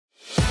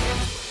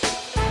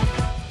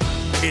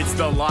It's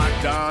the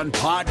Locked On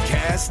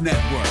Podcast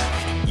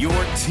Network, your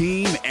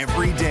team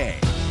every day.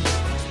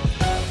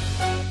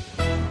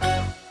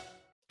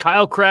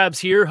 Kyle Krabs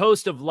here,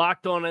 host of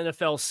Locked On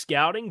NFL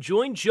Scouting.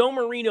 Join Joe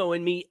Marino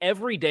and me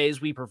every day as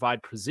we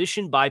provide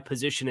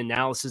position-by-position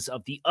analysis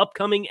of the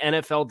upcoming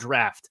NFL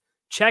Draft.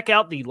 Check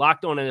out the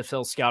Locked On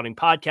NFL Scouting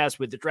podcast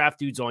with the Draft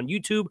Dudes on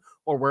YouTube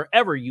or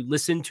wherever you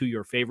listen to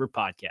your favorite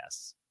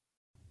podcasts.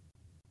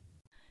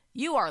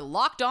 You are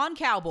Locked On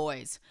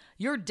Cowboys,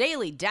 your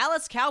daily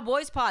Dallas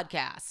Cowboys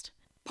podcast.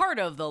 Part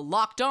of the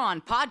Locked On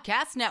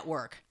Podcast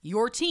Network,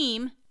 your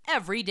team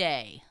every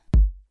day.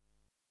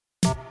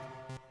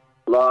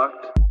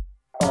 Locked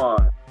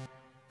On.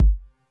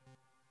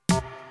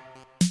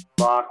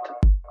 Locked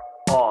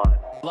On.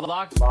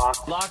 Locked On.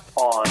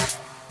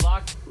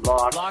 Locked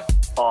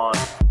On.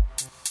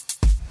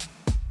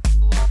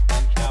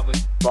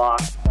 Cowboys.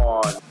 Locked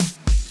On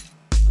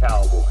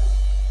Cowboys.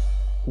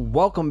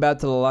 Welcome back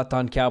to the Locked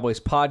On Cowboys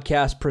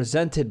podcast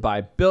presented by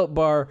Built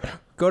Bar.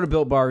 Go to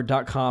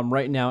BuiltBar.com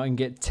right now and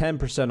get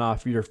 10%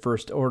 off your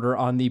first order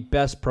on the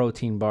best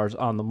protein bars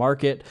on the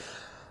market.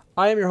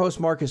 I am your host,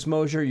 Marcus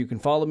Mosher. You can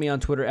follow me on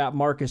Twitter at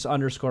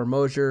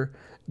Marcus_Mosher.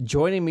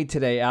 Joining me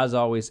today, as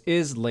always,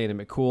 is Landon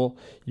McCool.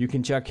 You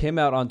can check him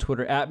out on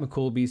Twitter at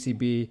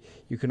McCoolBCB.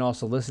 You can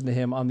also listen to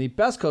him on the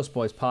Best Coast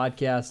Boys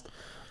podcast.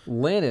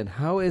 Landon,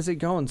 how is it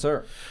going,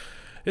 sir?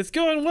 It's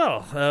going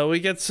well. We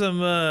get some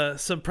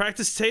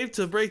practice tape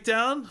to break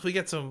down. We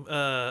get some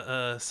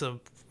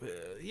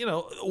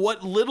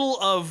what little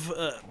of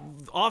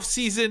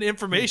off-season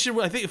information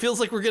I think it feels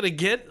like we're gonna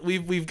get.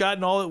 We've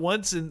gotten all at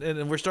once,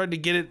 and we're starting to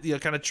get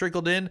it kind of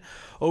trickled in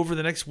over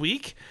the next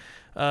week.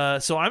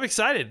 So I'm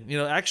excited.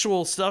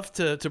 Actual stuff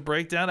to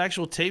break down,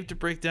 actual tape to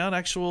break down,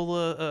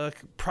 actual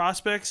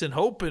prospects and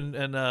hope,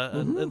 and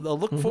I'll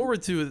look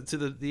forward to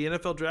the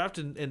NFL draft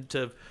and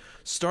to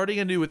starting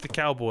anew with the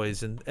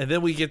Cowboys, and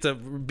then we get to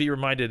be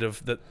reminded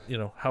of that,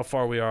 how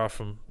far we are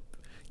from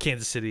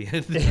Kansas City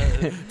and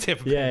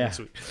Tampa Bay next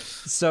week.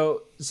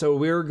 So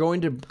we're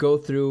going to go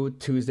through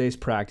Tuesday's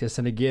practice,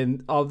 and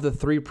again, of the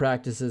 3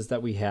 practices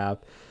that we have,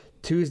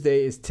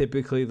 Tuesday is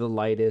typically the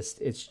lightest.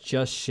 It's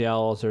just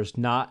shells. There's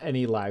not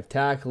any live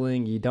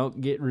tackling. You don't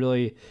get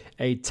really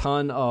a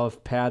ton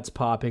of pads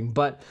popping,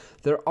 but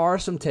there are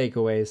some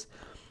takeaways.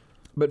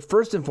 But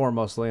first and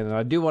foremost, Landon,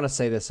 I do want to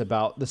say this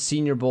about the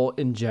Senior Bowl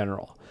in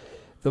general.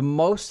 The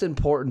most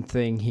important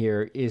thing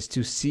here is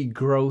to see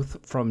growth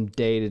from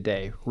day to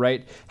day,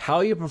 right?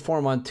 How you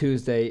perform on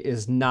Tuesday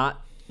is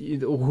not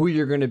who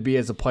you're going to be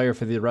as a player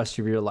for the rest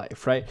of your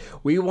life, right?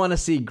 We want to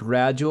see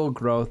gradual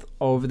growth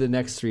over the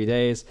next 3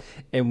 days,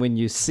 and when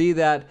you see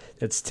that,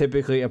 that's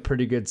typically a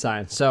pretty good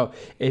sign. So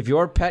if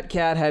your pet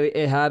cat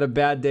had a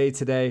bad day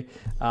today,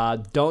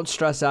 don't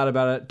stress out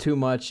about it too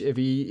much.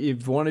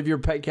 If one of your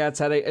pet cats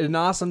had an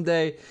awesome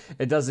day,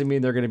 it doesn't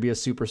mean they're going to be a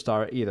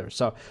superstar either.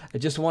 So I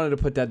just wanted to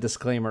put that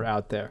disclaimer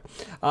out there.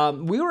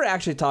 We were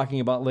actually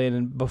talking about,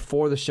 Landon,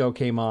 before the show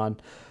came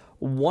on.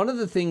 One of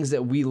the things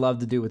that we love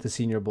to do with the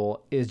Senior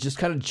Bowl is just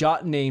kind of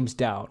jot names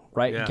down,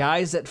 right? Yeah.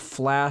 Guys that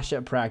flash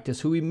at practice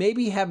who we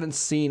maybe haven't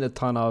seen a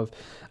ton of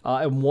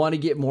and want to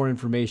get more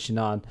information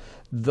on.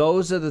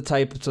 Those are the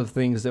types of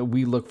things that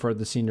we look for at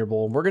the Senior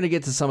Bowl. And we're going to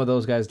get to some of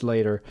those guys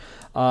later.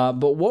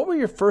 But what were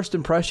your first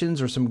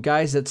impressions or some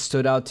guys that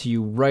stood out to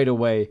you right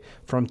away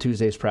from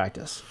Tuesday's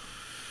practice?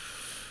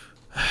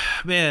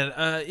 Man,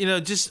 I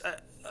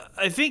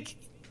think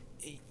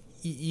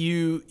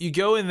you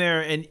go in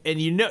there and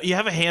you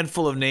have a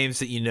handful of names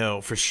that you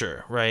know for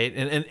sure, right?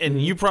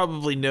 And you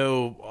probably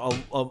know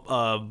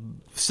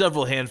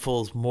several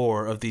handfuls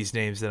more of these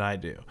names than I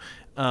do.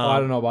 I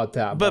don't know about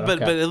that, but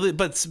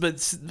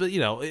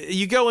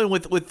you go in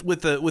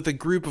with a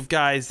group of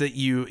guys that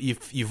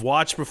you've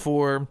watched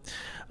before,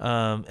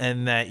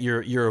 and that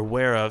you're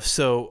aware of.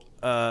 So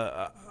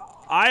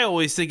I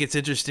always think it's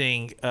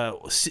interesting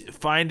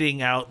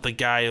finding out the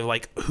guy,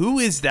 like, who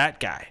is that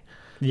guy?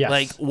 Yes.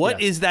 Like,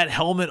 what is that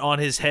helmet on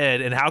his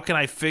head, and how can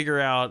I figure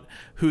out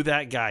who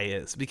that guy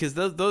is? Because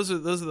those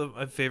are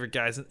my favorite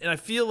guys, and I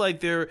feel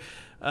like they're.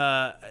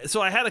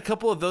 So I had a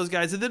couple of those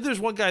guys, and then there's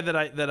one guy that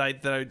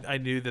I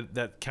knew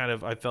that kind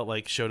of I felt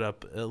like showed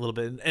up a little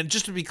bit. And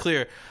just to be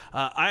clear,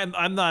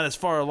 I'm not as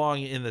far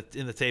along in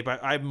the tape.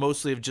 I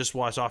mostly have just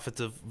watched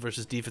offensive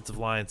versus defensive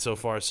line so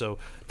far, so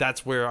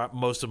that's where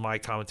most of my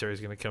commentary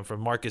is going to come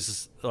from.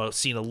 Marcus has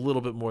seen a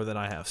little bit more than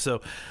I have,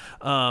 so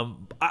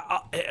I'm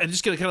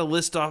just going to kind of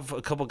list off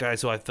a couple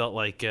guys who I felt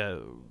like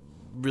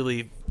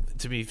really,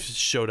 to me,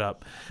 showed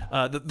up.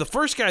 The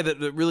first guy that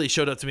really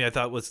showed up to me, I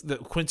thought, was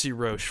Quincy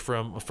Roche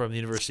from the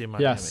University of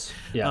Miami. Yes.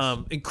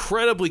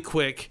 Incredibly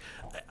quick.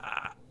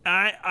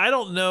 I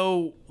don't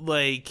know,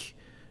 like,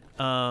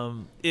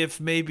 if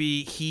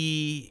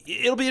maybe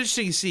it'll be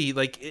interesting to see,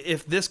 like,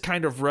 if this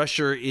kind of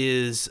rusher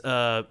is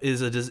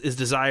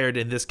desired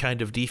in this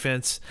kind of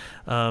defense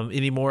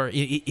anymore.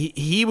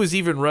 He was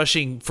even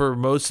rushing for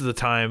most of the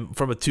time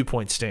from a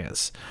 2-point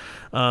stance.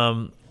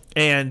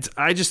 And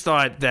I just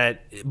thought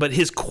that, but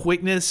his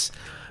quickness,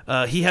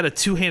 He had a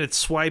two-handed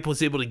swipe,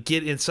 was able to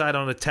get inside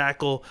on a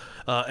tackle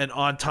and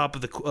on top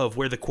of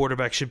where the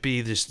quarterback should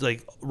be, just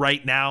like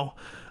right now.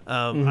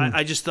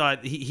 I just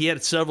thought he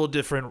had several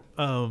different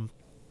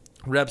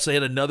reps. I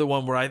had another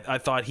one where I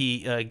thought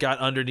he got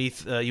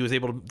underneath. He was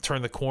able to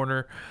turn the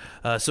corner,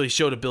 so he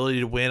showed ability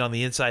to win on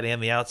the inside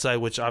and the outside,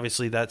 which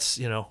obviously that's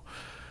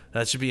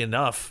that should be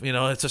enough,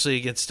 especially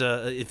against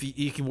if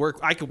you can work.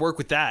 I could work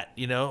with that,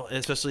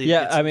 especially.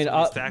 Yeah, I mean,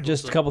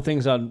 just a couple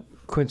things on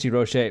Quincy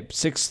Roche.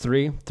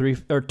 6'3",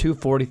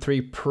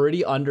 243,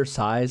 pretty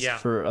undersized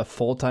for a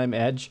full-time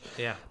edge.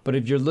 Yeah. But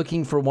if you're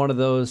looking for one of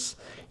those,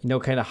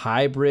 kind of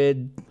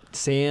hybrid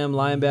Sam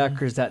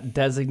linebackers, that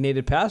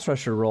designated pass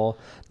rusher role,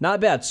 not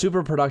bad.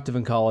 Super productive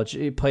in college.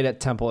 He played at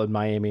Temple in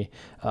Miami.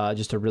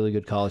 Just a really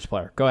good college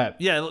player. Go ahead.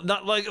 Yeah,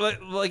 not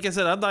like I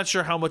said, I'm not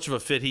sure how much of a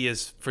fit he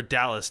is for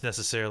Dallas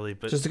necessarily,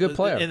 but just a good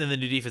player. And then the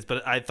new defense,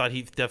 but I thought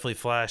he definitely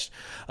flashed.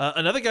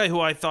 Another guy who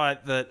I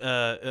thought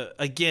that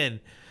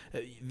again,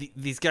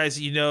 these guys,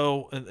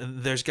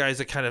 and there's guys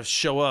that kind of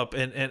show up,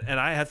 and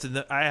I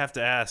have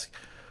to ask,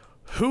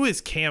 who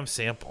is Cam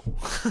Sample?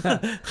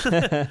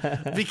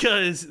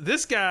 Because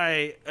this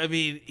guy, I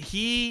mean,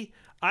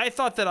 I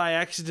thought that I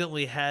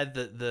accidentally had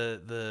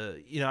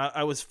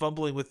I was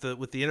fumbling with the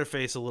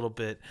interface a little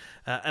bit,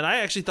 and I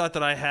actually thought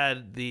that I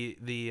had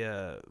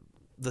the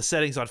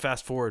settings on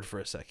fast forward for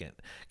a second,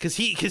 because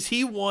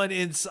he won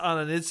on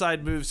an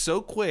inside move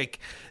so quick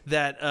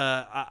that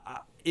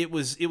it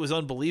was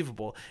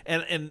unbelievable,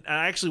 and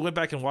I actually went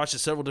back and watched it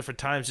several different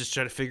times just to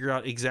try to figure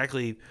out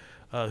exactly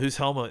whose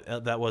helmet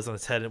that was on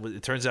its head.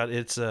 It turns out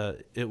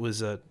it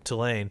was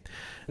Tulane.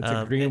 It's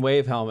a Green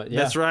Wave helmet.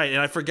 Yeah, that's right.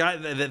 And I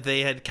forgot that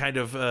they had kind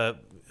of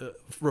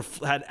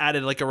had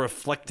added like a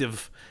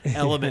reflective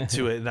element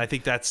to it, and I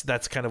think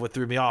that's kind of what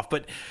threw me off.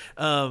 But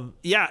and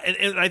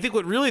I think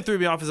what really threw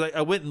me off is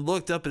I went and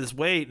looked up at his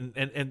weight,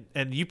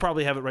 and you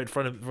probably have it right in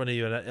front of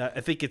you, and I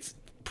think it's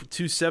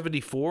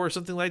 274 or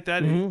something like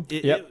that.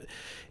 Mm-hmm.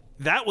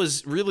 That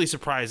was really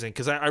surprising,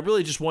 because I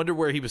really just wondered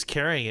where he was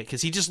carrying it,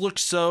 because he just looked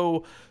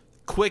so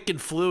quick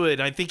and fluid.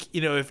 I think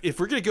if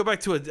we're going to go back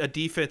to a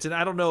defense, and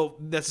I don't know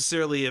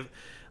necessarily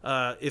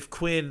if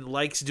Quinn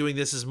likes doing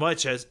this as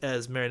much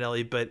as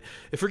Marinelli, but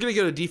if we're going to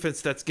go to a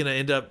defense that's going to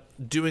end up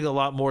doing a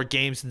lot more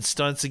games and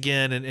stunts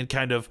again, and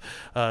kind of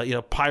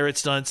pirate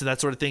stunts and that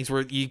sort of things,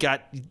 where you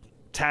got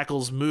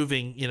tackles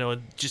moving,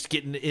 and just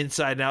getting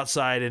inside and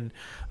outside, and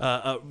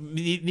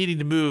needing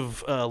to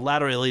move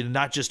laterally and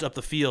not just up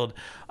the field.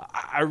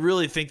 I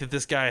really think that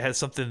this guy has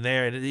something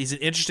there, and he's an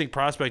interesting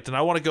prospect. And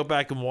I want to go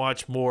back and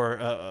watch more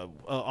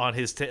on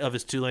his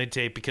Tulane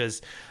tape,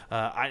 because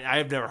I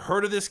have never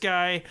heard of this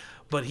guy,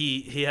 but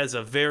he has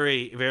a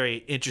very,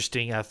 very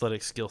interesting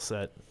athletic skill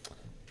set.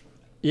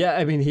 Yeah,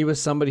 I mean, he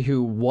was somebody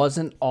who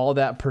wasn't all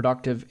that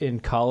productive in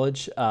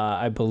college.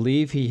 I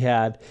believe he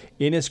had,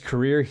 in his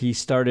career, he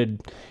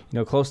started,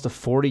 close to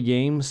 40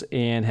 games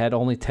and had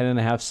only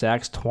 10.5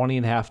 sacks,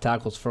 20.5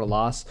 tackles for a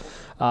loss,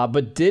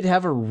 but did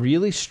have a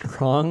really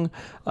strong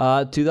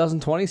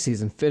 2020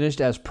 season. Finished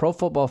as Pro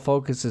Football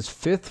Focus's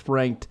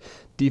 5th-ranked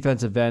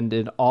defensive end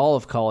in all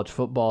of college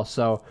football.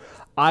 So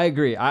I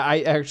agree.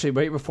 I actually,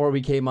 right before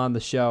we came on the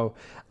show,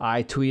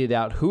 I tweeted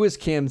out, who is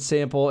Cam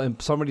Sample, and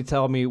somebody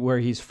tell me where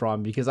he's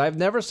from, because I've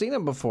never seen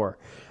him before.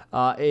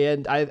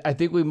 And I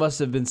think we must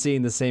have been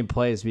seeing the same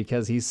plays,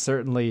 because he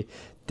certainly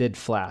did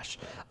flash.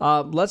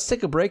 Let's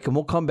take a break, and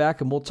we'll come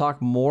back and we'll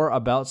talk more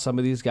about some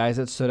of these guys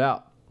that stood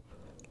out.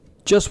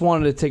 Just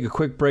wanted to take a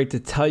quick break to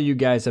tell you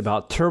guys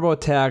about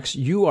TurboTax.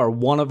 You are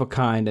one of a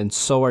kind, and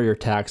so are your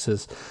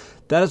taxes.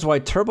 That is why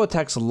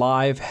TurboTax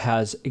Live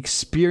has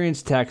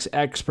experienced tax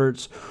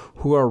experts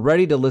who are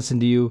ready to listen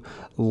to you,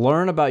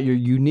 learn about your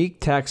unique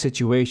tax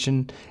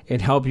situation,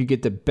 and help you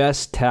get the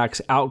best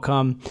tax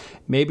outcome.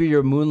 Maybe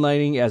you're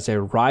moonlighting as a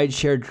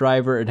rideshare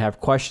driver and have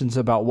questions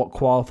about what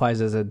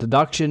qualifies as a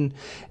deduction.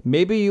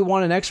 Maybe you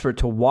want an expert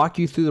to walk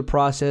you through the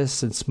process,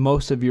 since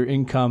most of your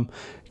income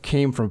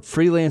came from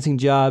freelancing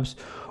jobs.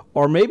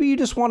 Or maybe you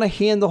just want to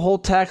hand the whole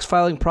tax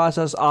filing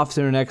process off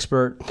to an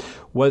expert.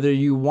 Whether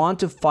you want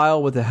to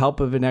file with the help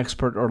of an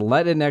expert or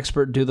let an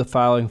expert do the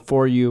filing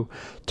for you,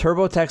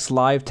 TurboTax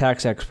Live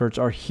tax experts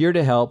are here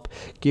to help,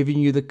 giving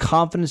you the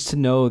confidence to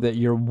know that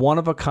your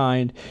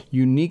one-of-a-kind,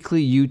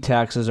 uniquely you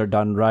taxes are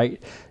done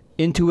right.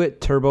 Intuit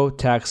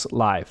TurboTax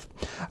Live.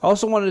 I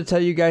also wanted to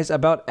tell you guys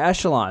about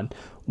Echelon.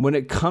 When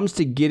it comes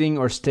to getting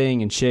or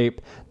staying in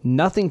shape,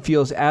 nothing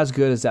feels as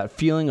good as that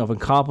feeling of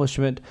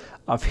accomplishment,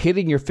 of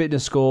hitting your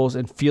fitness goals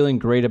and feeling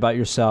great about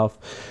yourself.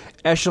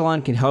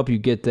 Echelon can help you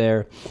get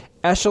there.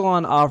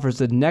 Echelon offers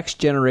the next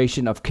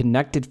generation of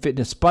connected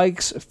fitness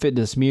bikes,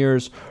 fitness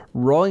mirrors,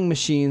 rowing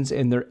machines,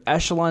 and their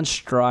Echelon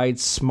Stride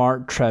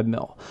Smart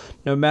Treadmill.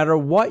 No matter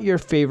what your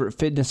favorite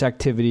fitness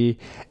activity,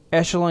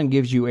 Echelon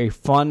gives you a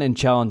fun and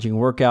challenging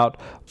workout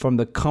from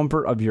the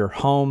comfort of your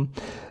home.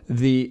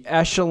 The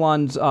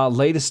Echelon's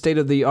latest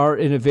state-of-the-art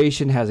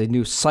innovation has a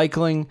new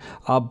cycling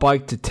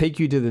bike to take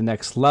you to the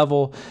next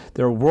level.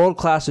 Their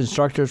world-class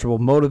instructors will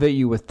motivate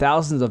you with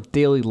thousands of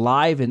daily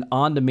live and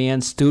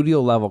on-demand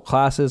studio-level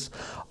classes.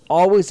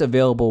 always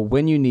available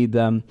when you need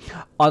them.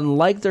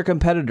 Unlike their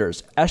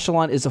competitors,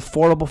 Echelon is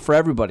affordable for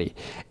everybody.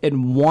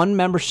 In one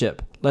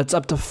membership, lets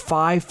up to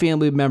 5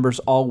 family members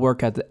all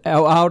work out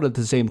at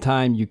the same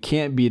time. You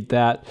can't beat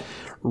that.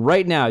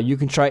 Right now, you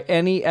can try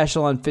any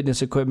Echelon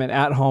fitness equipment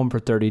at home for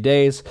 30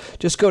 days.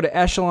 Just go to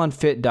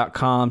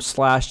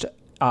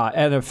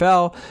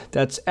echelonfit.com/NFL.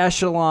 That's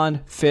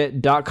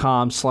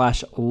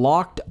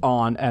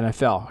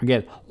echelonfit.com/LockedOnNFL.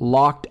 Again,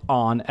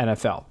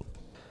 LockedOnNFL.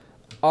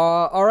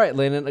 All right,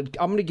 Landon,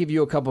 I'm going to give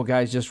you a couple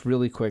guys just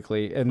really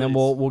quickly, and then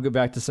we'll get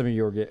back to some of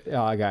your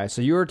guys.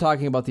 So you were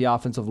talking about the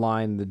offensive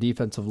line, the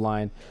defensive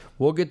line.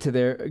 We'll get to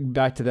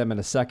back to them in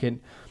a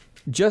second.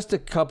 Just a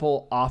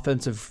couple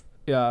offensive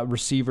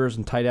receivers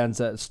and tight ends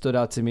that stood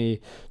out to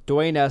me.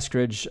 Dwayne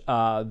Eskridge,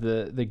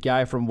 the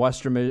guy from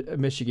Western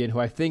Michigan, who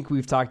I think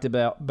we've talked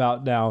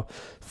about now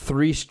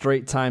 3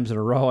 straight times in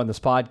a row on this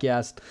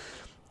podcast.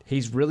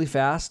 He's really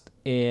fast,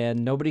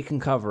 and nobody can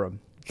cover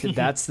him.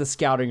 That's the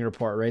scouting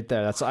report right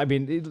there.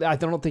 I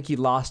don't think he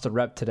lost a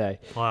rep today.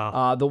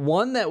 Wow. The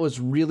one that was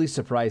really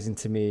surprising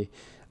to me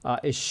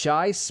is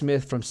Shi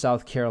Smith from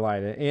South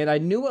Carolina, and I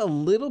knew a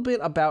little bit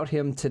about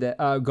him today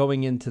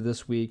going into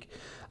this week.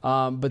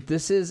 But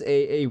this is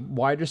a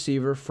wide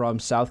receiver from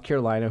South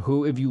Carolina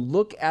who, if you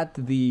look at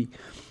the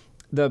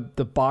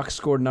box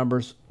score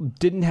numbers,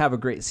 didn't have a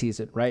great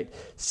season, right?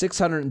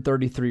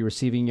 633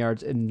 receiving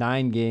yards in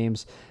 9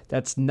 games.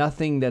 That's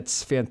nothing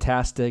that's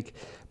fantastic.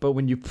 But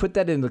when you put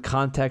that in the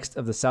context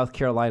of the South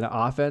Carolina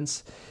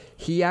offense,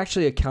 he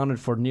actually accounted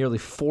for nearly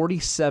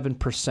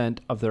 47%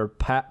 of their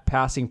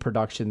passing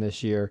production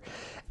this year.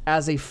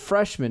 As a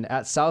freshman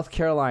at South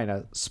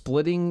Carolina,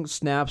 splitting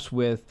snaps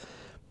with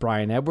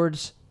Brian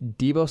Edwards,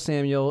 Deebo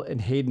Samuel,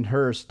 and Hayden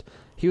Hurst,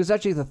 he was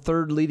actually the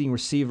 3rd leading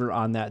receiver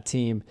on that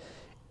team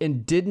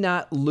and did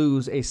not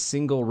lose a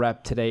single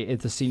rep today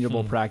at the Senior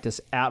Bowl practice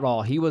at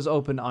all. He was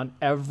open on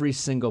every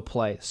single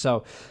play.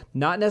 So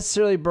not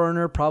necessarily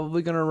burner,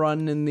 probably going to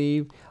run in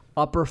the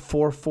upper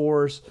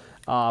 4.4s,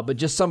 but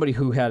just somebody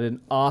who had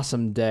an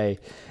awesome day.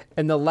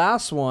 And the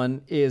last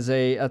one is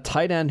a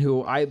tight end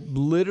who I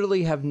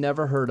literally have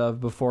never heard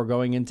of before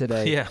going in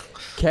today. Yeah.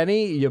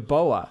 Kenny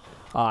Yeboah.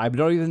 I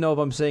don't even know if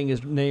I'm saying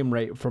his name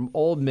right, from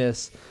Ole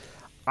Miss.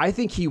 I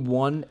think he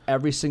won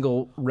every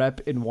single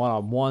rep in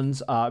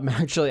one-on-ones.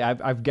 Actually,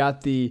 I've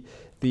got the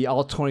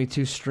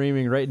All-22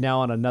 streaming right now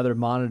on another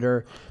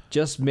monitor.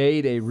 Just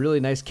made a really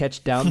nice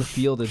catch down the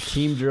field in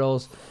team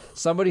drills.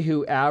 Somebody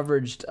who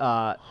averaged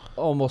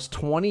almost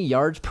 20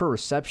 yards per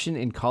reception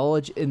in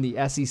college in the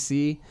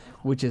SEC,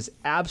 which is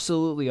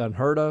absolutely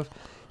unheard of.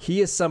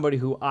 He is somebody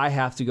who I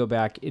have to go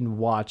back and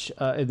watch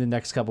in the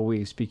next couple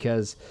weeks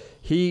because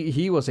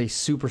he was a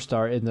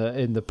superstar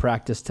in the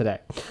practice today.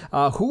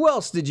 Who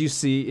else did you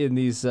see in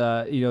these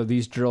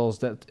these drills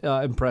that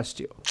impressed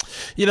you?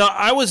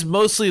 I was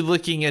mostly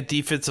looking at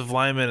defensive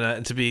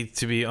linemen to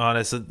be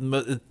honest,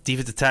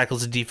 defensive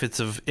tackles and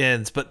defensive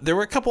ends, but there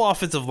were a couple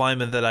offensive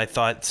linemen that I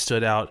thought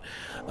stood out.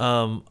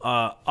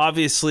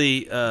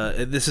 Obviously,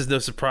 this is no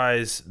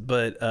surprise,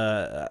 but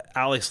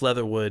Alex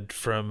Leatherwood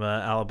from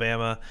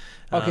Alabama.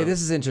 Okay,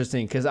 this is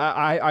interesting because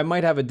I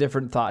might have a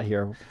different thought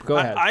here. Go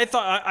ahead. I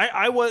thought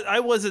I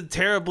wasn't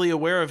terribly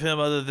aware of him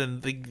other than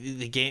the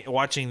game,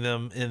 watching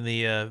them in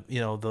the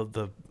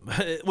the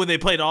when they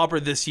played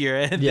Auburn this year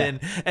and then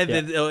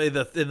in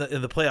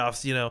the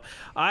playoffs.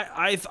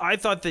 I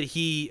thought that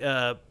he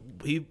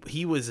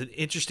was an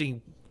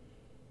interesting.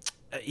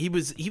 He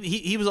was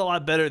a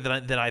lot better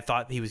than I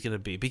thought he was going to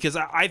be because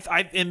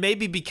and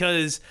maybe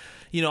because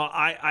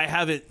I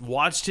haven't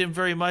watched him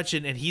very much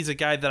and he's a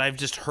guy that I've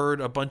just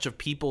heard a bunch of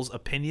people's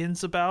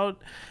opinions about,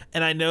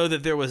 and I know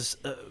that there was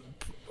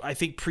I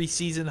think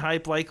preseason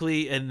hype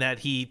likely and that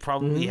he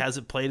probably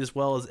hasn't played as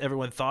well as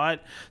everyone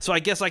thought, so I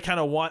guess I kind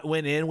of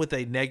went in with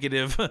a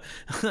negative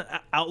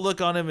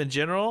outlook on him in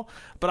general,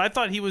 but I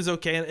thought he was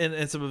okay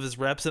in some of his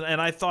reps,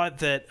 and I thought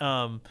that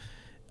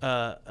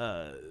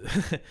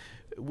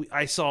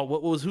I saw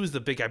who's the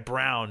big guy,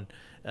 Brown.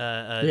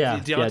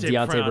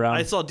 Deontay Brown.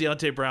 I saw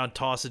Deontay Brown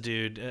toss a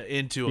dude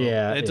into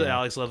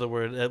Alex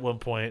Leatherwood at one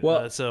point.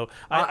 Well, so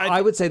I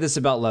would say this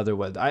about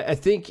Leatherwood. I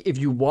think if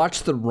you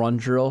watch the run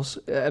drills,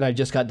 and I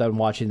just got done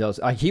watching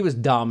those, he was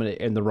dominant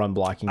in the run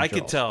blocking drills. I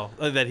could tell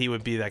that he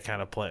would be that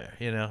kind of player.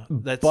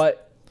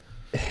 But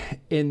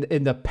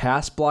in the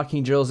pass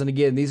blocking drills, and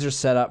again, these are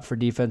set up for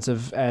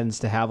defensive ends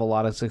to have a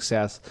lot of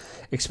success,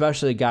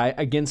 especially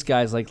against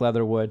guys like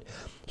Leatherwood.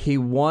 He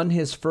won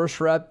his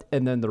first rep,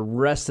 and then the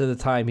rest of the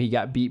time he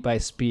got beat by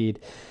speed.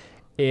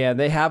 And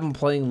they have him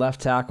playing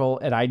left tackle,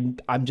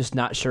 and I'm just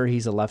not sure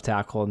he's a left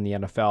tackle in the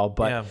NFL.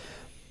 But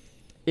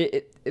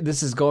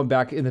this is going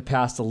back in the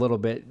past a little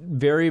bit.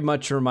 Very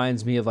much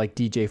reminds me of like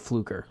DJ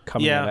Fluker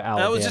coming out of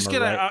Alabama. I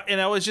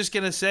was just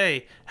gonna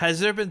say, has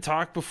there been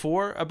talk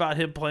before about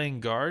him playing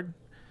guard?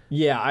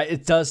 Yeah,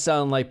 it does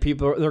sound like they're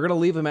going to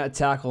leave him at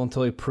tackle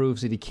until he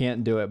proves that he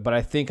can't do it. But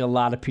I think a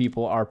lot of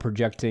people are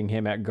projecting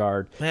him at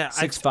guard.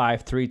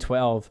 6'5",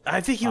 312.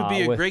 I think he would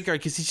be a great guard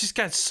because he's just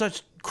got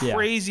such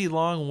crazy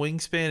long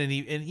wingspan,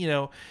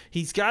 and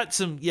he's got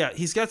some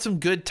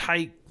good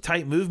tight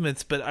tight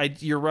movements,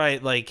 but you're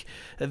right. Like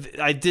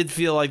I did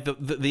feel like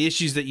the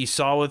issues that you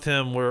saw with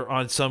him were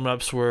on some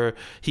reps where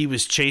he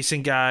was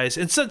chasing guys,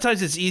 and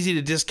sometimes it's easy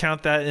to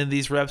discount that in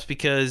these reps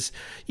because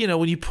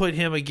when you put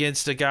him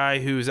against a guy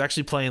who's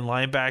actually playing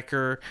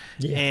linebacker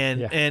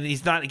and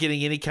he's not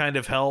getting any kind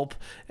of help,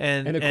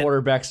 and the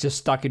quarterback's just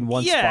stuck in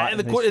one spot, and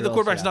the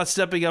quarterback's not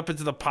stepping up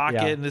into the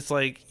pocket, and it's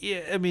like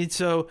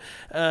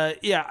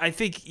I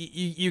think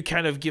you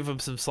kind of give him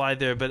some slide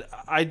there, but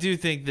I do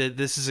think that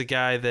this is a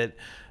guy that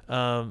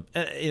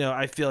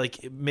I feel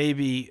like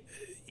maybe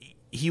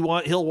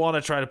he'll want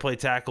to try to play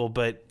tackle,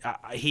 but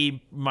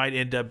he might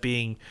end up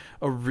being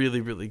a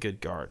really, really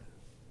good guard.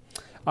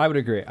 I would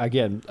agree.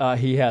 Again,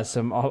 he has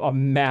a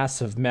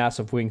massive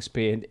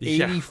wingspan,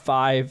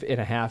 85 and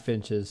a half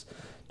inches.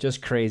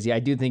 Just crazy. I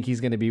do think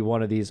he's going to be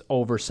one of these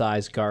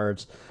oversized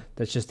guards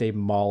that's just a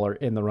mauler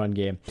in the run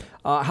game.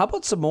 How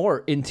about some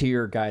more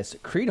interior guys?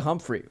 Creed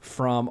Humphrey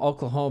from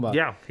Oklahoma.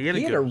 Yeah, he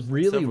had a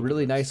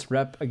really nice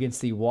rep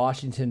against the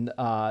Washington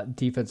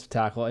defensive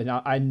tackle. And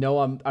I know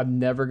I'm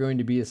never going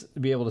to be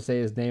able to say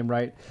his name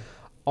right.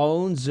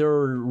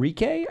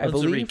 Onwuzurike, I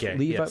believe.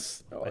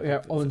 Yes.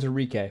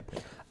 Onwuzurike.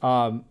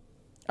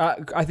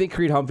 I think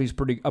Creed Humphrey's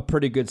a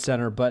pretty good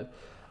center, but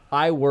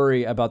I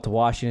worry about the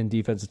Washington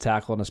defensive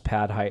tackle and his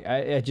pad height.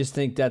 I just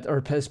think that,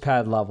 or his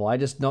pad level. I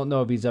just don't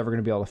know if he's ever going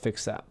to be able to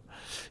fix that.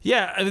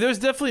 Yeah, I mean, there's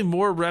definitely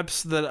more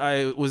reps that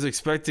I was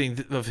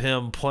expecting of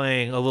him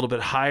playing a little bit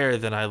higher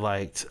than I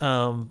liked.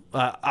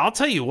 I'll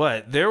tell you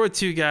what, there were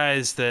two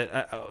guys that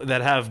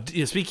have,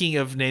 speaking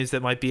of names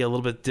that might be a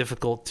little bit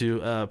difficult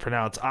to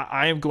pronounce,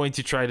 I am going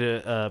to try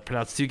to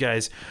pronounce two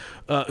guys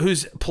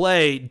whose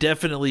play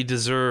definitely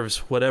deserves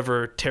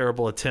whatever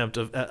terrible attempt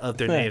of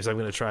their names I'm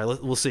going to try.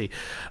 We'll see.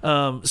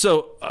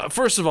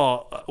 First of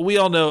all, we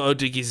all know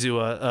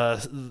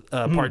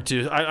Odigizua, part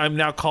two. I'm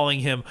now calling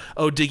him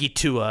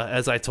Odigizua,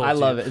 as I told you. I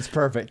love it. It's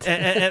perfect.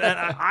 and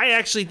I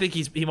actually think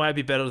he might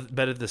be better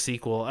than the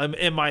sequel,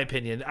 in my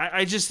opinion.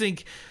 I just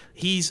think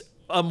he's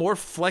a more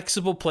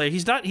flexible player.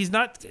 He's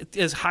not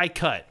as high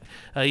cut.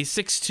 He's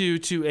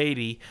 6'2",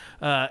 280,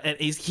 and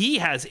he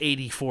has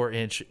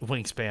 84-inch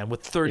wingspan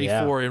with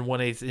 34 and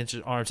 1/8 inch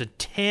arms and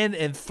 10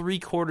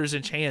 3/4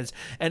 inch hands,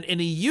 and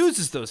he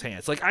uses those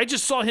hands. Like I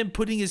just saw him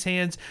putting his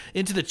hands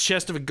into the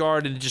chest of a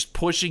guard and just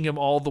pushing him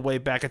all the way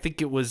back. I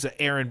think it was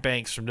Aaron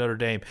Banks from Notre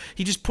Dame.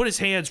 He just put his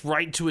hands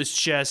right into his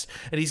chest,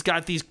 and he's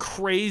got these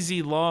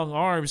crazy long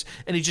arms,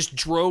 and he just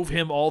drove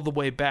him all the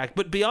way back.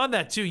 But beyond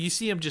that too, you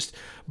see him just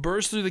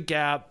burst through the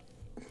gap.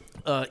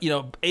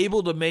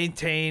 Able to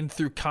maintain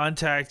through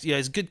contact. Yeah,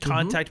 has good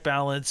contact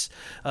balance.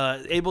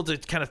 Able to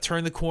kind of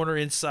turn the corner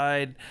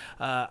inside.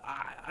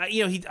 I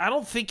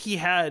don't think he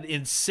had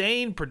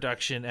insane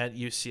production at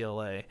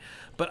UCLA,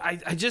 but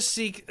I just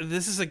see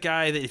this is a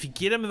guy that if you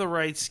get him in the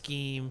right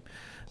scheme,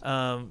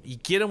 you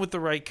get him with the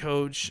right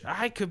coach.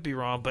 I could be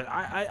wrong, but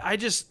I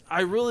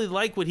really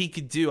like what he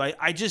could do.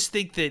 I just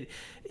think that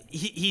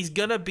he's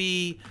gonna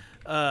be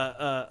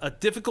a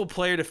difficult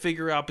player to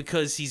figure out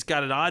because he's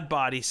got an odd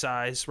body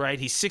size, right?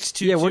 He's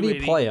 6'2". Yeah, where do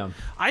you play him?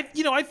 I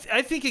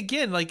think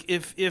again, like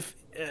if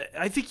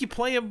I think you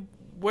play him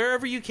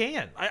wherever you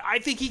can. I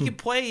think he can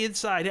play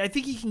inside. I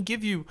think he can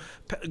give you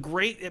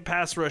great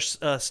pass rush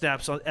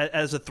snaps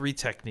as a 3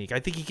 technique. I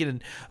think he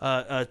can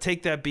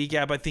take that B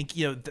gap. I think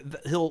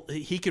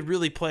he could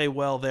really play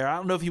well there. I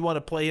don't know if you want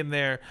to play him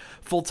there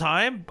full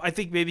time. I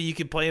think maybe you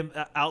could play him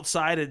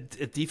outside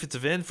at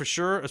defensive end for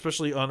sure,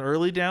 especially on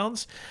early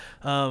downs.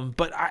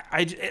 But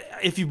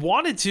if you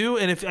wanted to,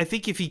 and I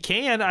think if he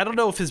can, I don't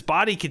know if his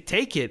body could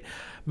take it.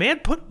 Man,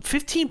 put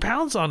 15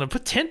 pounds on him.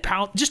 Put 10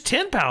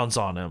 pounds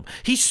on him.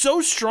 He's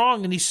so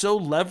strong and he's so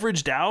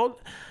leveraged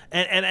out,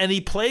 and he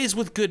plays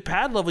with good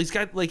pad level. He's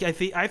got I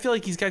feel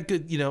like he's got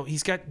good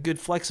he's got good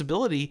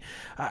flexibility.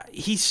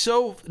 He's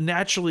so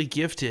naturally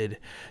gifted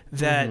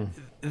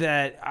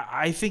that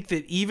I think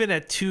that even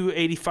at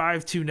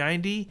 285,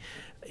 290.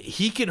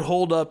 He can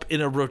hold up in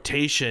a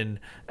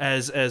rotation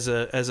as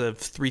a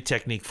 3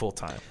 technique full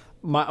time.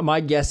 My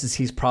guess is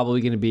he's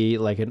probably going to be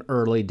like an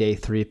early day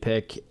 3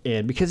 pick,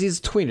 and because he's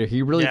a tweener,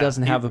 he really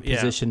doesn't have a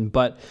position.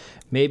 But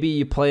maybe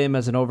you play him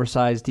as an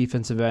oversized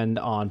defensive end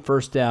on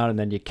first down, and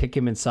then you kick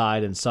him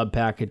inside and sub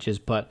packages.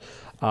 But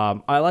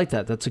I like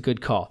that. That's a good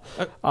call.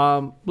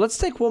 Let's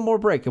take one more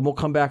break, and we'll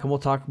come back and we'll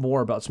talk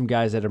more about some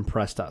guys that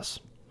impressed us.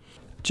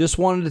 Just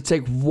wanted to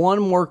take one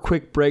more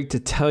quick break to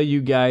tell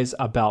you guys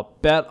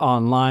about Bet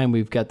Online.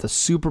 We've got the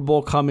Super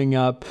Bowl coming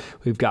up.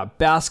 We've got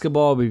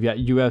basketball. We've got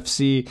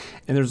UFC.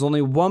 And there's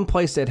only one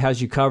place that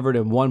has you covered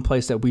and one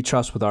place that we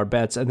trust with our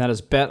bets, and that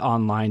is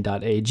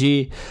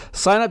betonline.ag.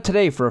 Sign up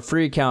today for a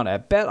free account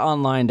at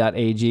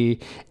betonline.ag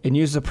and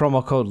use the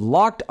promo code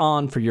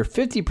LOCKEDON for your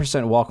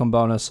 50% welcome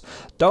bonus.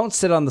 Don't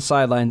sit on the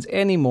sidelines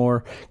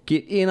anymore.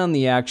 Get in on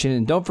the action,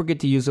 and don't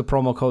forget to use the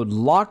promo code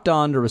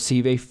LOCKEDON to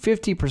receive a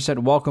 50%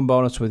 welcome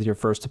bonus with your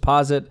first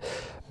deposit.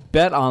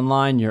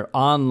 BetOnline, your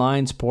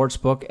online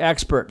sportsbook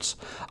experts.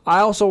 I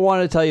also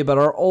want to tell you about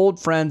our old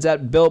friends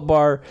at Built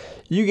Bar.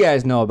 You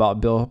guys know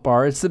about Built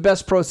Bar. It's the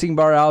best protein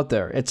bar out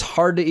there. It's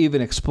hard to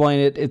even explain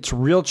it. It's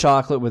real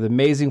chocolate with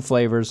amazing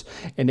flavors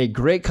and a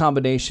great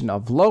combination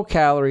of low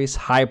calories,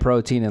 high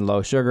protein, and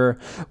low sugar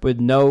with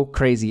no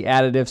crazy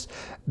additives.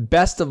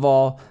 Best of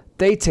all,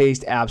 they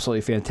taste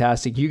absolutely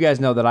fantastic. You guys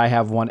know that I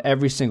have one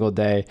every single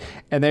day,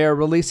 and they are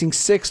releasing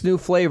 6 new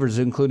flavors,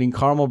 including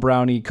caramel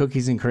brownie,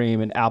 cookies and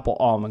cream, and apple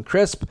almond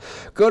crisp.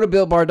 Go to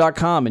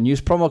BuiltBar.com and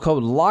use promo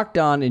code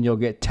LOCKEDON, and you'll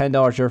get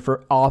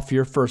 $10 off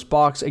your first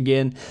box.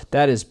 Again,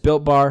 that is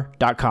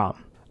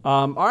BuiltBar.com.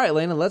 All right,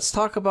 Lena, let's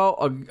talk about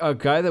a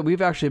guy that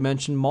we've actually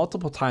mentioned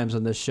multiple times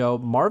on this show,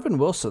 Marvin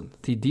Wilson,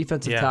 the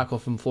defensive tackle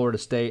from Florida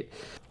State.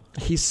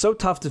 He's so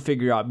tough to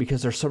figure out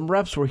because there's some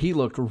reps where he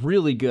looked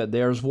really good.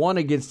 There's one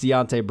against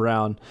Deontay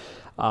Brown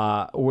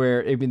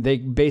where they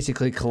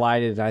basically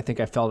collided, and I think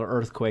I felt an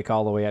earthquake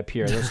all the way up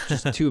here. There's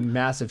just two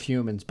massive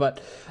humans. But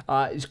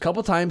a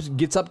couple times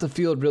gets up the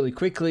field really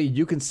quickly.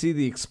 You can see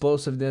the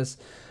explosiveness.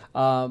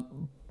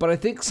 But I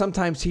think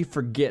sometimes he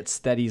forgets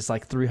that he's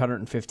like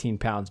 315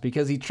 pounds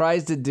because he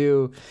tries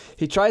to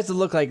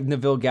look like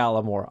Neville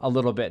Gallimore a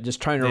little bit,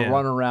 just trying to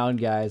run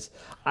around guys.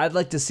 I'd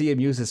like to see him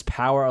use his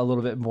power a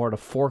little bit more to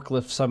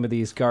forklift some of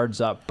these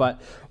guards up.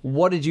 But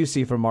what did you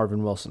see from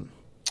Marvin Wilson?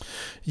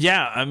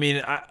 Yeah, I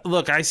mean,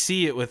 I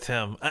see it with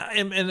him.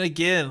 And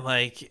again,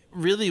 like,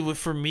 really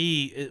for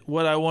me,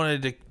 what I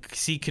wanted to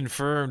see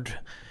confirmed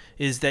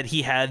is that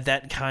he had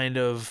that kind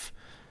of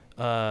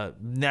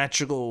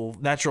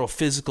natural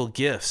physical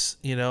gifts,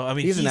 you know. I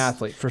mean, he's an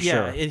athlete for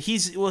sure. Yeah, and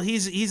he's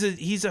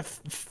a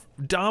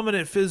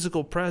dominant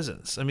physical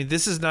presence. I mean,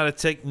 this is not a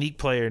technique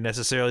player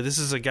necessarily. This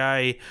is a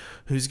guy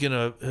who's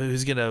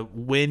gonna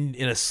win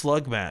in a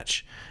slug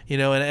match, you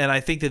know. And I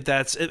think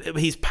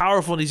he's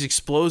powerful and he's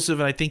explosive.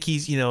 And I think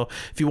he's, you know,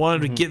 if you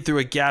want him to get through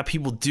a gap, he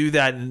will do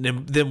that. And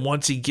then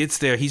once he gets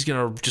there, he's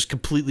gonna just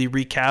completely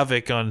wreak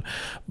havoc on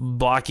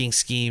blocking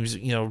schemes,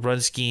 you know,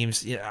 run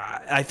schemes.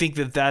 I think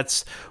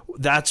that's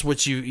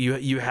what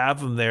you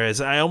have him there. As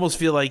I almost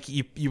feel like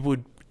you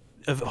would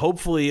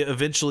hopefully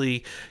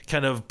eventually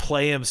kind of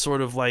play him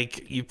sort of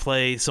like you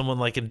play someone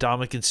like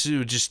Ndamukong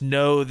Suh. Just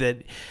know that,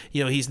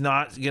 you know, he's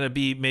not going to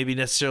be maybe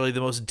necessarily the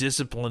most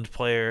disciplined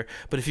player,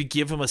 but if you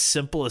give him a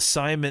simple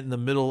assignment in the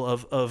middle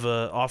of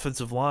a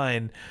offensive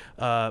line,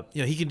 you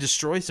know, he can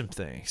destroy some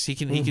things. He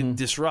can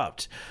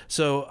disrupt.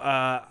 So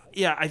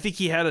yeah, I think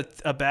he had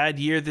a bad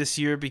year this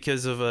year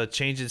because of a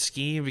change in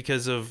scheme,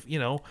 because of, you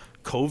know,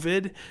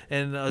 COVID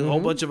and a whole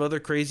bunch of other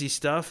crazy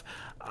stuff.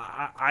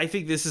 I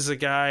think this is a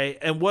guy,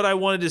 and what I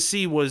wanted to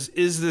see was,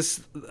 is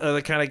this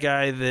the kind of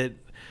guy that,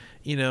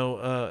 you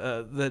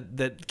know,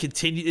 that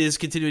is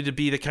continuing to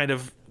be the kind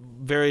of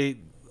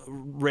very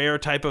rare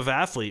type of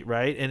athlete,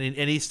 right? And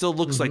he still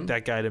looks like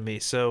that guy to me.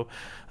 So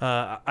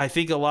I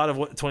think a lot of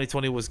what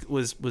 2020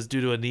 was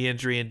due to a knee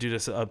injury and due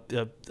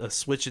to a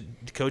switch in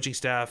coaching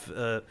staff,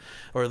 or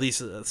at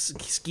least a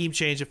scheme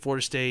change at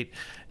Florida State.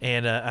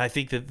 And I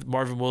think that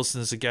Marvin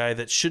Wilson is a guy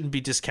that shouldn't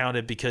be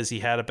discounted because he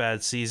had a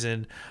bad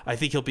season. I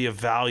think he'll be a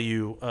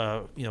value,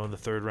 you know, in the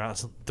third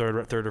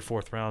or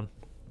fourth round.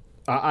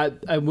 I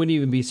wouldn't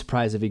even be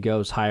surprised if he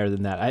goes higher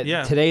than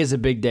that. Today is a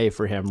big day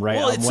for him, right?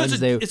 Well, on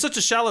Wednesday, it's such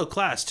a shallow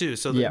class too,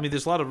 so I mean,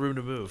 there's a lot of room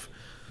to move.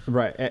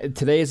 Right.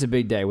 Today is a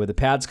big day. When the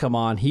pads come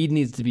on, he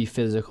needs to be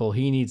physical.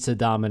 He needs to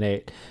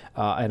dominate,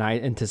 and I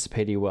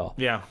anticipate he will.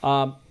 Yeah.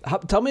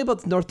 Tell me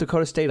about the North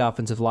Dakota State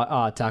offensive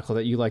tackle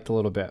that you liked a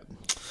little bit.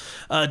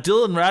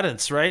 Dylan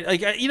Radunz, right?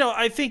 Like, you know,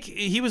 I think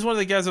he was one of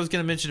the guys I was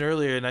going to mention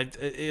earlier, and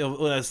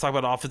when I was talking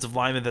about offensive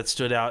linemen that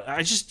stood out,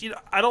 I just, you know,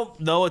 I don't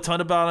know a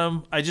ton about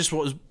him. I just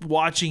was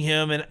watching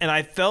him, and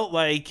I felt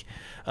like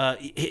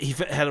he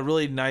had a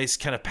really nice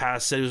kind of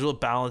pass set. It was a real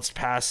balanced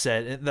pass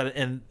set,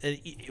 and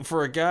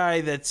for a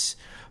guy that's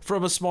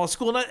from a small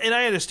school, and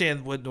I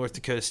understand what North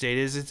Dakota State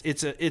is.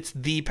 It's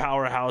the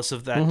powerhouse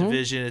of that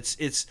division.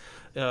 It's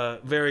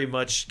very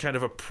much kind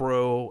of a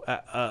pro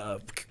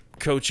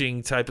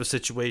coaching type of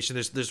situation.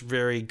 There's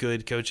very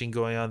good coaching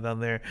going on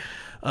down there.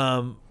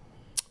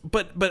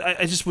 But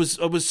I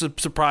was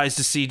surprised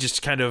to see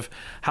just kind of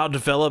how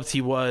developed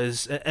he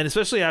was, and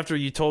especially after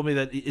you told me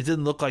that it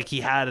didn't look like he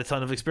had a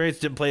ton of experience,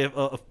 didn't play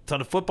a ton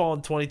of football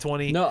in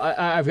 2020. No,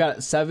 I've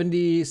got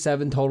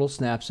 77 total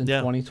snaps in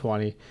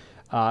 2020.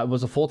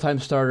 Was a full-time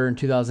starter in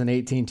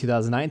 2018,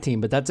 2019,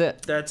 but that's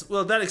it. I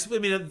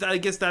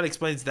guess that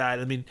explains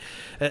that. I mean,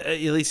 at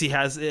least he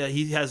has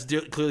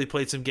clearly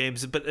played some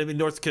games. But I mean,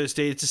 North Dakota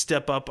State, it's a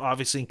step up,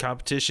 obviously, in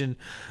competition.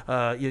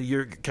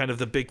 You're kind of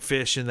the big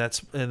fish in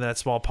that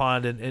small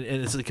pond, and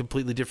it's a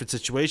completely different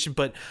situation.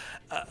 But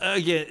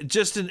again,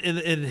 just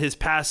in his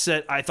pass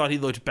set, I thought he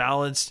looked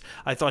balanced.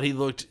 I thought he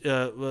looked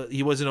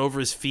he wasn't over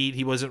his feet.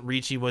 He wasn't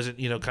reaching. He wasn't,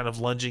 you know, kind of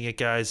lunging at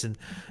guys, and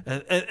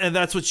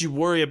that's what you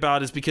worry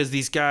about, is because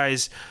these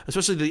guys,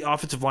 especially the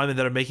offensive linemen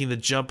that are making the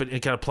jump and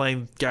kind of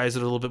playing guys that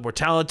are a little bit more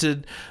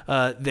talented,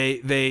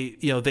 they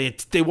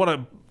want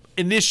to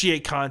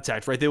initiate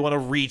contact, right? They want to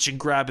reach and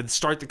grab and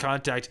start the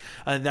contact,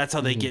 and that's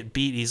how they get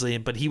beat easily.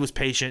 But he was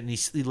patient and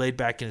he laid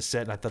back in his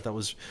set, and I thought that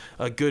was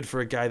good for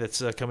a guy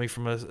that's coming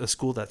from a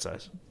school that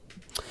size.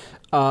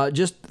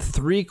 Just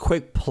 3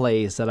 quick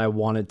plays that I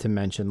wanted to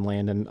mention,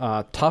 Landon.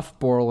 Tuf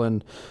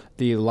Borland,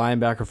 the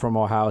linebacker from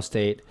Ohio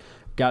State,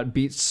 got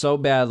beat so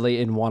badly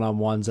in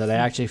one-on-ones that I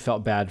actually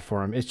felt bad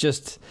for him.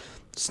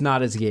 It's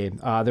not his game.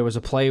 There was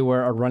a play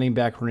where a running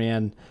back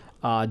ran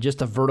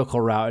just a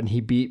vertical route, and he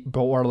beat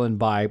Borland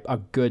by a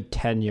good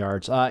 10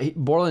 yards.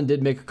 Borland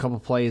did make a couple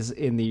plays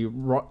in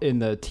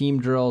the team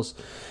drills.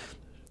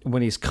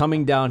 When he's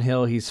coming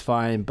downhill, he's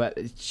fine, but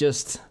it's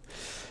just...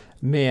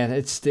 Man,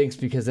 it stinks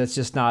because that's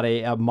just not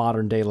a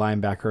modern-day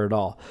linebacker at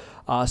all.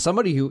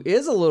 Somebody who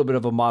is a little bit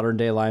of a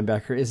modern-day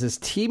linebacker is his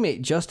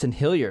teammate, Justin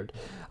Hilliard.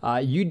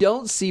 You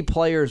don't see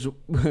players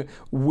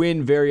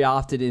win very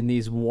often in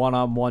these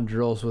one-on-one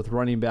drills with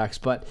running backs,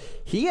 but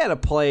he had a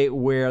play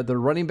where the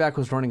running back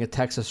was running a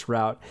Texas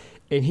route,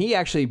 and he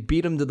actually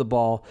beat him to the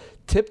ball,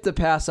 tipped the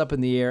pass up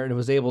in the air, and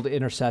was able to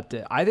intercept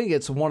it. I think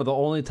it's one of the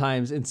only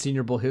times in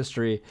Senior Bowl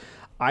history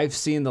I've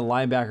seen the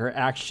linebacker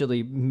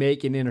actually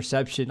make an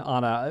interception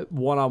on a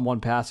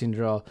one-on-one passing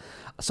drill.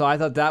 So I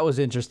thought that was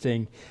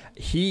interesting.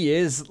 He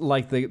is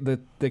like the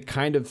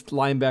kind of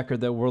linebacker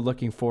that we're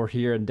looking for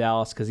here in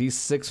Dallas because he's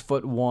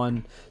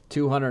 6'1",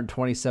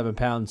 227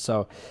 pounds.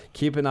 So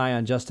keep an eye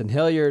on Justin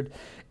Hilliard.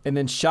 And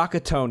then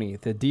Shaka Toney,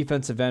 the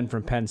defensive end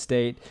from Penn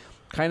State.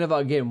 Kind of,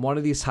 again, one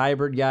of these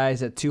hybrid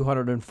guys at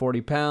 240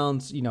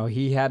 pounds. You know,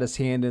 he had his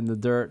hand in the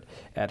dirt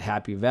at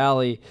Happy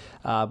Valley.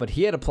 But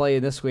he had a play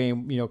in this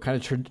game, you know, kind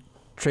of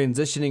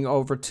transitioning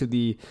over to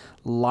the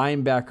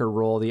linebacker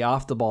role, the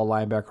off-the-ball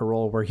linebacker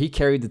role, where he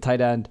carried the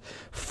tight end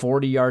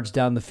 40 yards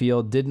down the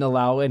field, didn't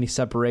allow any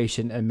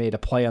separation, and made a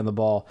play on the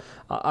ball.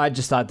 I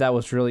just thought that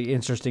was really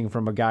interesting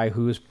from a guy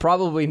who's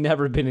probably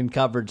never been in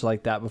coverage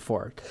like that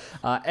before.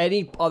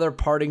 Any other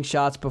parting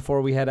shots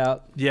before we head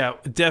out? Yeah,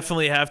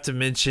 definitely have to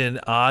mention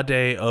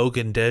Ade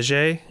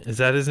Ogundeji. Is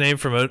that his name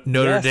from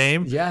Notre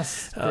Dame?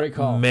 Yes, great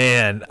call.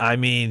 Man, I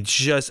mean,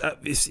 just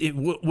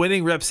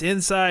winning reps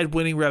inside,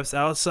 winning reps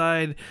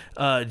outside,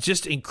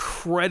 just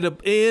incredibly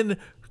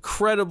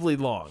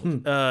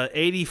long.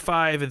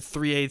 85 and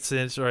 3/8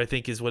 inch, or I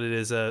think is what it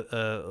is,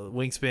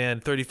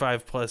 wingspan,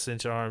 35 plus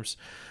inch arms.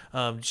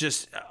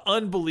 Just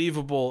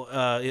unbelievable.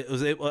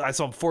 I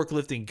saw him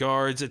forklifting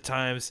guards at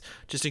times.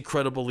 Just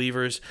incredible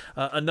levers.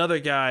 Another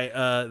guy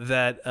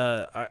that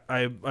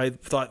I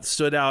thought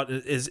stood out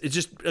is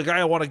just a guy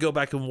I want to go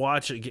back and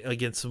watch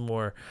against some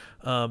more.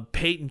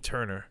 Peyton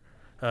Turner.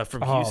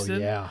 From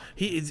Houston.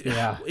 He is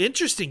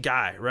interesting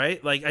guy,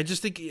 right? Like, I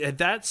just think at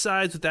that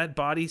size with that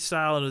body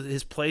style and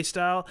his play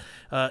style,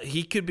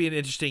 he could be an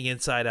interesting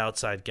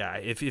inside-outside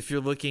guy. If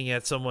you're looking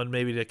at someone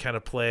maybe to kind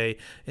of play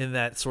in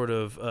that sort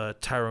of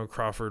Tyrone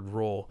Crawford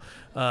role.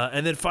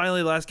 And then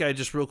finally, last guy,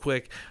 just real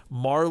quick,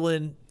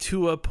 Marlon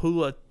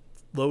Tuapula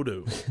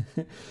Lodu.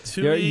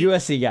 You're a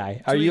USC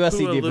guy. Our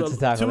USC defensive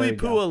tackle.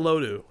 Tuipua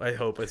Lodu, I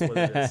hope that's what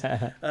it is.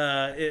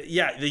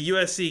 The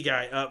USC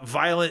guy.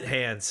 Violent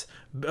hands.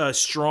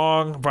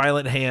 Strong,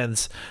 violent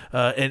hands,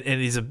 and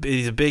he's a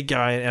big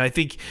guy, and I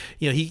think,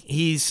 you know,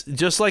 he's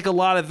just like a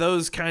lot of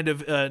those kind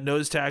of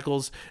nose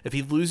tackles. If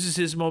he loses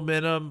his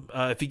momentum,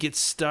 if he gets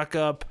stuck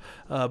up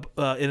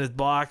in his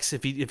box,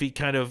 if he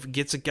kind of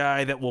gets a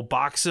guy that will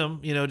box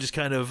him, you know, just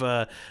kind of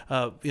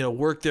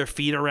work their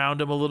feet around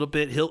him a little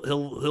bit,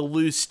 he'll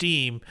lose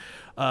steam.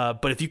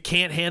 But if you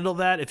can't handle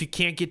that, if you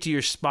can't get to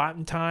your spot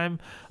in time,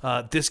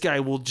 this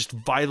guy will just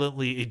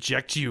violently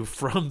eject you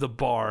from the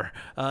bar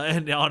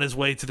and on his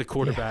way to the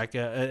quarterback.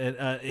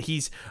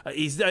 He's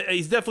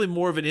definitely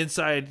more of an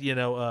inside,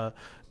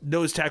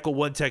 nose tackle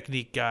one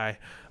technique guy.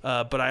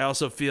 But I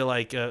also feel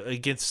like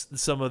against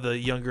some of the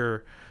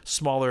younger,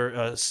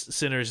 smaller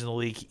centers in the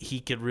league, he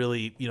could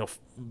really,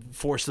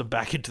 force them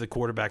back into the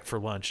quarterback for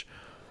lunch.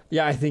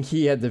 Yeah, I think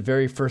he had the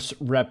very first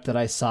rep that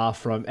I saw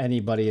from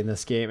anybody in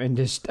this game, and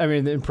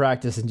in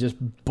practice, and just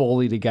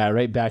bullied a guy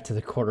right back to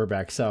the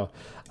quarterback. So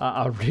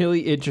a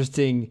really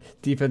interesting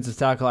defensive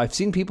tackle. I've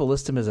seen people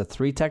list him as a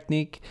 3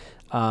 technique.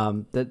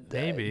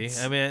 Maybe.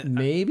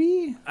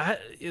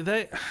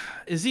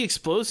 Is he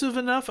explosive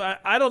enough?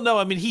 I don't know.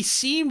 I mean, he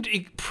seemed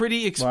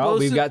pretty explosive. Well,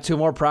 we've got 2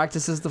 more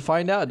practices to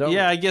find out, don't we?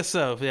 Yeah, I guess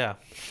so. Yeah.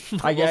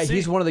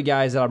 He's one of the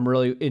guys that I'm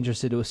really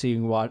interested in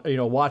seeing,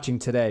 watching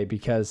today,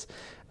 because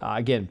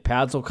again,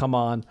 pads will come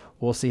on.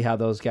 We'll see how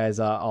those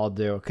guys all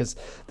do. Because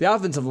the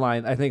offensive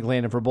line, I think,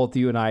 Landon, for both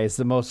you and I, is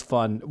the most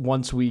fun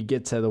once we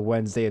get to the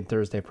Wednesday and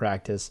Thursday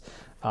practice.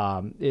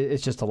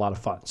 It's just a lot of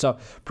fun. So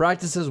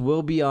practices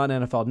will be on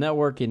NFL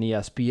Network and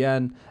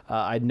ESPN.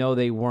 I know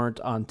they weren't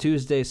on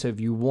Tuesday, so if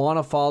you want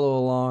to follow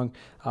along,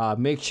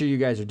 Make sure you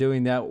guys are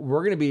doing that.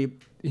 We're going to be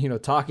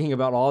talking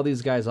about all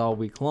these guys all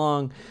week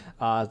long.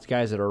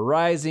 Guys that are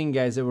rising,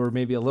 guys that we're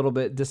maybe a little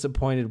bit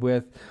disappointed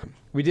with.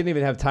 We didn't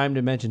even have time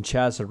to mention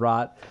Chaz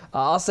Surratt.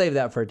 I'll save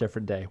that for a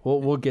different day.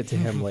 We'll get to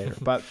him later.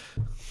 But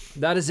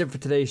that is it for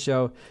today's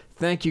show.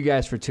 Thank you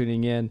guys for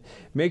tuning in.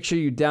 Make sure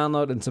you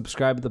download and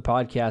subscribe to the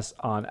podcast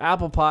on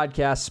Apple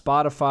Podcasts,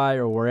 Spotify,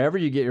 or wherever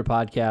you get your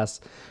podcasts.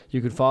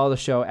 You can follow the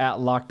show at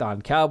Locked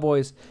On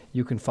Cowboys.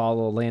 You can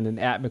follow Landon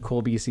at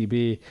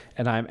McCoolBCB,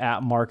 and I'm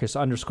at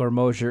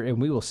Marcus_Mosier,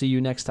 and we will see you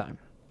next time.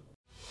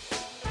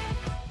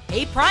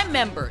 Hey, Prime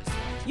members,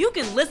 you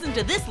can listen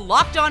to this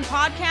Locked On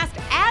podcast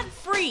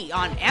ad-free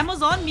on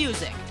Amazon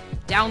Music.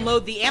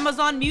 Download the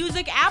Amazon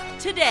Music app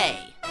today.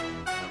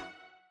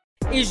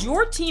 Is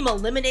your team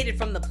eliminated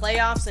from the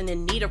playoffs and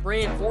in need of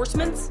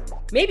reinforcements?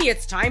 Maybe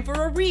it's time for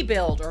a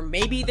rebuild, or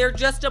maybe they're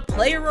just a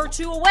player or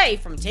two away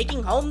from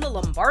taking home the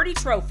Lombardi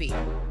Trophy.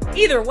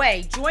 Either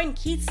way, join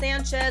Keith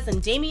Sanchez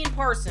and Damian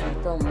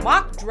Parson for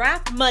Mock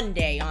Draft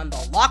Monday on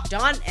the Locked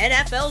On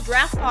NFL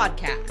Draft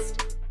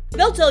Podcast.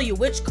 They'll tell you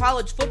which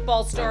college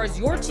football stars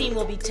your team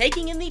will be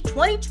taking in the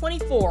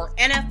 2024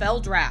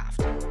 NFL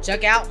Draft.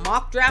 Check out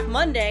Mock Draft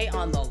Monday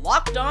on the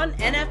Locked On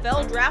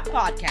NFL Draft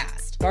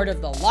Podcast, part of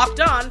the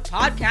Locked On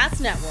Podcast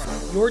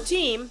Network, your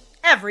team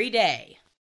every day.